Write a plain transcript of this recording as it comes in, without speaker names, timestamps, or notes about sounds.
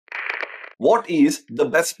What is the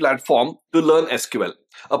best platform to learn SQL?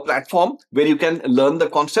 A platform where you can learn the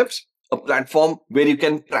concepts, a platform where you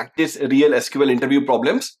can practice real SQL interview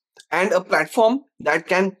problems, and a platform that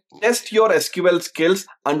can test your SQL skills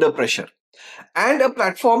under pressure, and a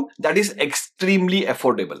platform that is extremely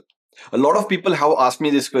affordable. A lot of people have asked me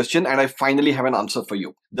this question and I finally have an answer for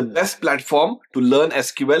you. The best platform to learn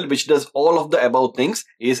SQL which does all of the above things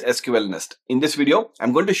is SQLNest. In this video,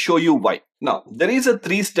 I'm going to show you why. Now, there is a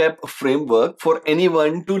 3-step framework for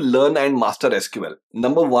anyone to learn and master SQL.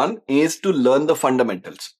 Number 1 is to learn the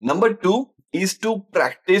fundamentals. Number 2 is to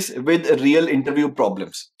practice with real interview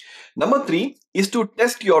problems. Number 3 is to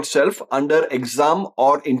test yourself under exam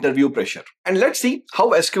or interview pressure. And let's see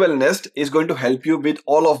how SQLNest is going to help you with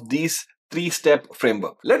all of these 3-step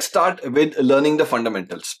framework. Let's start with learning the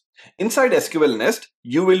fundamentals. Inside SQLNest,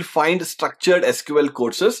 you will find structured SQL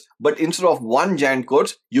courses, but instead of one giant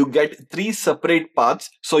course, you get 3 separate paths,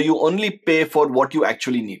 so you only pay for what you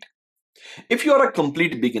actually need. If you are a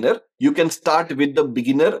complete beginner, you can start with the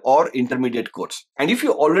beginner or intermediate course. And if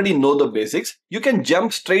you already know the basics, you can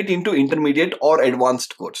jump straight into intermediate or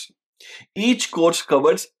advanced course. Each course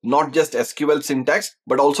covers not just SQL syntax,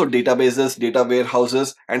 but also databases, data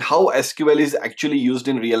warehouses, and how SQL is actually used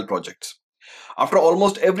in real projects. After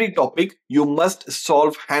almost every topic, you must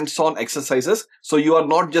solve hands-on exercises, so you are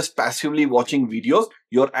not just passively watching videos,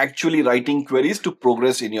 you are actually writing queries to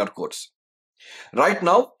progress in your course. Right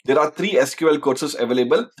now, there are 3 SQL courses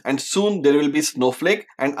available, and soon there will be Snowflake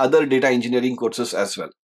and other data engineering courses as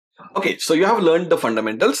well. Okay, so you have learned the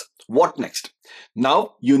fundamentals. What next?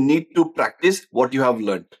 Now you need to practice what you have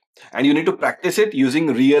learned, and you need to practice it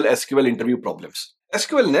using real SQL interview problems.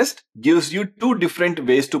 SQLNest gives you 2 different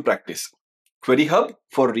ways to practice: QueryHub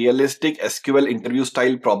for realistic SQL interview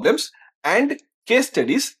style problems, and case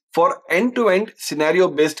studies for end-to-end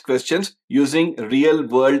scenario-based questions using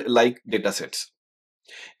real-world like datasets.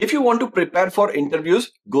 If you want to prepare for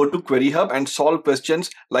interviews, go to QueryHub and solve questions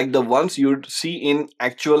like the ones you'd see in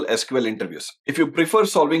actual SQL interviews. If you prefer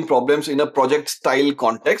solving problems in a project-style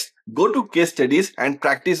context, go to case studies and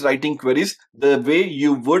practice writing queries the way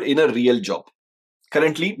you would in a real job.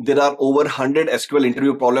 Currently, there are over 100 SQL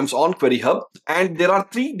interview problems on QueryHub, and there are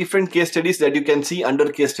 3 different case studies that you can see under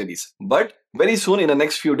case studies. But very soon, in the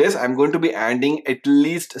next few days, I'm going to be adding at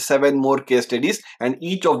least 7 more case studies, and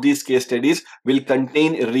each of these case studies will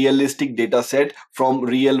contain a realistic data set from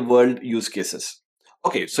real world use cases.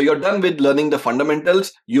 Okay, so you're done with learning the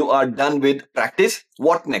fundamentals. You are done with practice.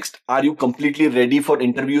 What next? Are you completely ready for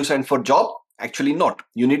interviews and for job? Actually not.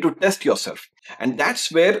 You need to test yourself. And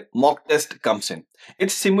that's where mock test comes in.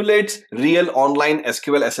 It simulates real online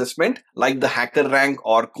SQL assessment like the HackerRank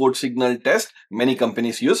or CodeSignal test many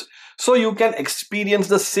companies use. So you can experience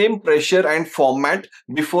the same pressure and format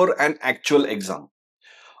before an actual exam.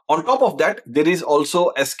 On top of that, there is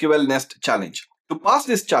also SQLNest challenge. To pass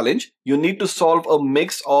this challenge, you need to solve a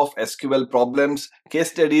mix of SQL problems,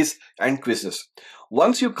 case studies, and quizzes.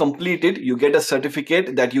 Once you complete it, you get a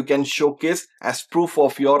certificate that you can showcase as proof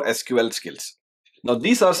of your SQL skills. Now,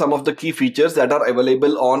 these are some of the key features that are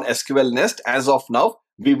available on SQLNest as of now.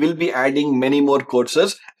 We will be adding many more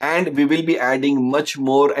courses, and we will be adding much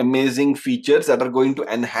more amazing features that are going to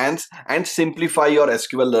enhance and simplify your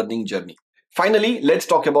SQL learning journey. Finally, let's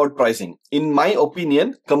talk about pricing. In my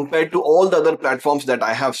opinion, compared to all the other platforms that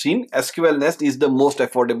I have seen, SQLNest is the most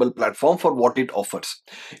affordable platform for what it offers.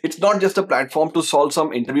 It's not just a platform to solve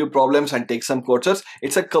some interview problems and take some courses.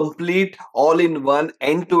 It's a complete all-in-one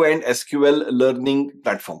end-to-end SQL learning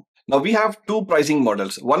platform. Now we have 2 pricing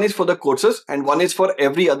models. One is for the courses and one is for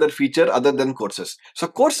every other feature other than courses. So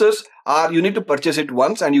courses are, you need to purchase it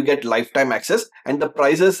once and you get lifetime access, and the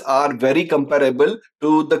prices are very comparable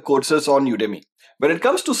to the courses on Udemy. When it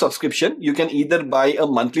comes to subscription, you can either buy a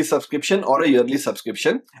monthly subscription or a yearly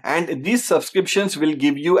subscription, and these subscriptions will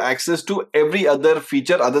give you access to every other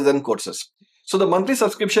feature other than courses. So the monthly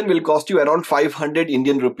subscription will cost you around 500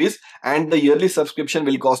 Indian rupees and the yearly subscription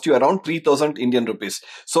will cost you around 3000 Indian rupees.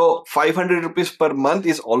 So 500 rupees per month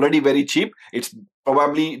is already very cheap. It's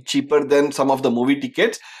probably cheaper than some of the movie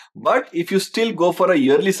tickets. But if you still go for a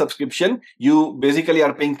yearly subscription, you basically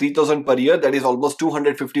are paying 3000 per year. That is almost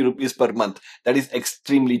 250 rupees per month. That is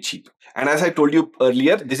extremely cheap. And as I told you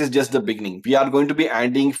earlier, this is just the beginning. We are going to be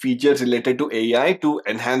adding features related to AI to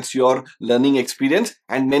enhance your learning experience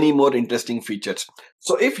and many more interesting features.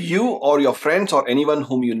 So if you or your friends or anyone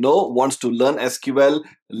whom you know wants to learn SQL,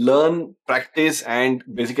 learn, practice, and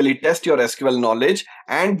basically test your SQL knowledge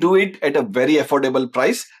and do it at a very affordable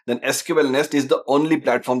price, then SQLNest is the only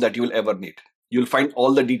platform that you will ever need. You'll find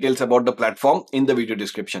all the details about the platform in the video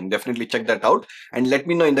description. Definitely check that out and let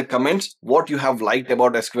me know in the comments what you have liked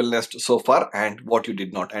about SQLNest so far and what you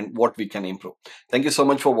did not and what we can improve. Thank you so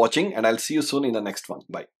much for watching, and I'll see you soon in the next one.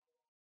 Bye.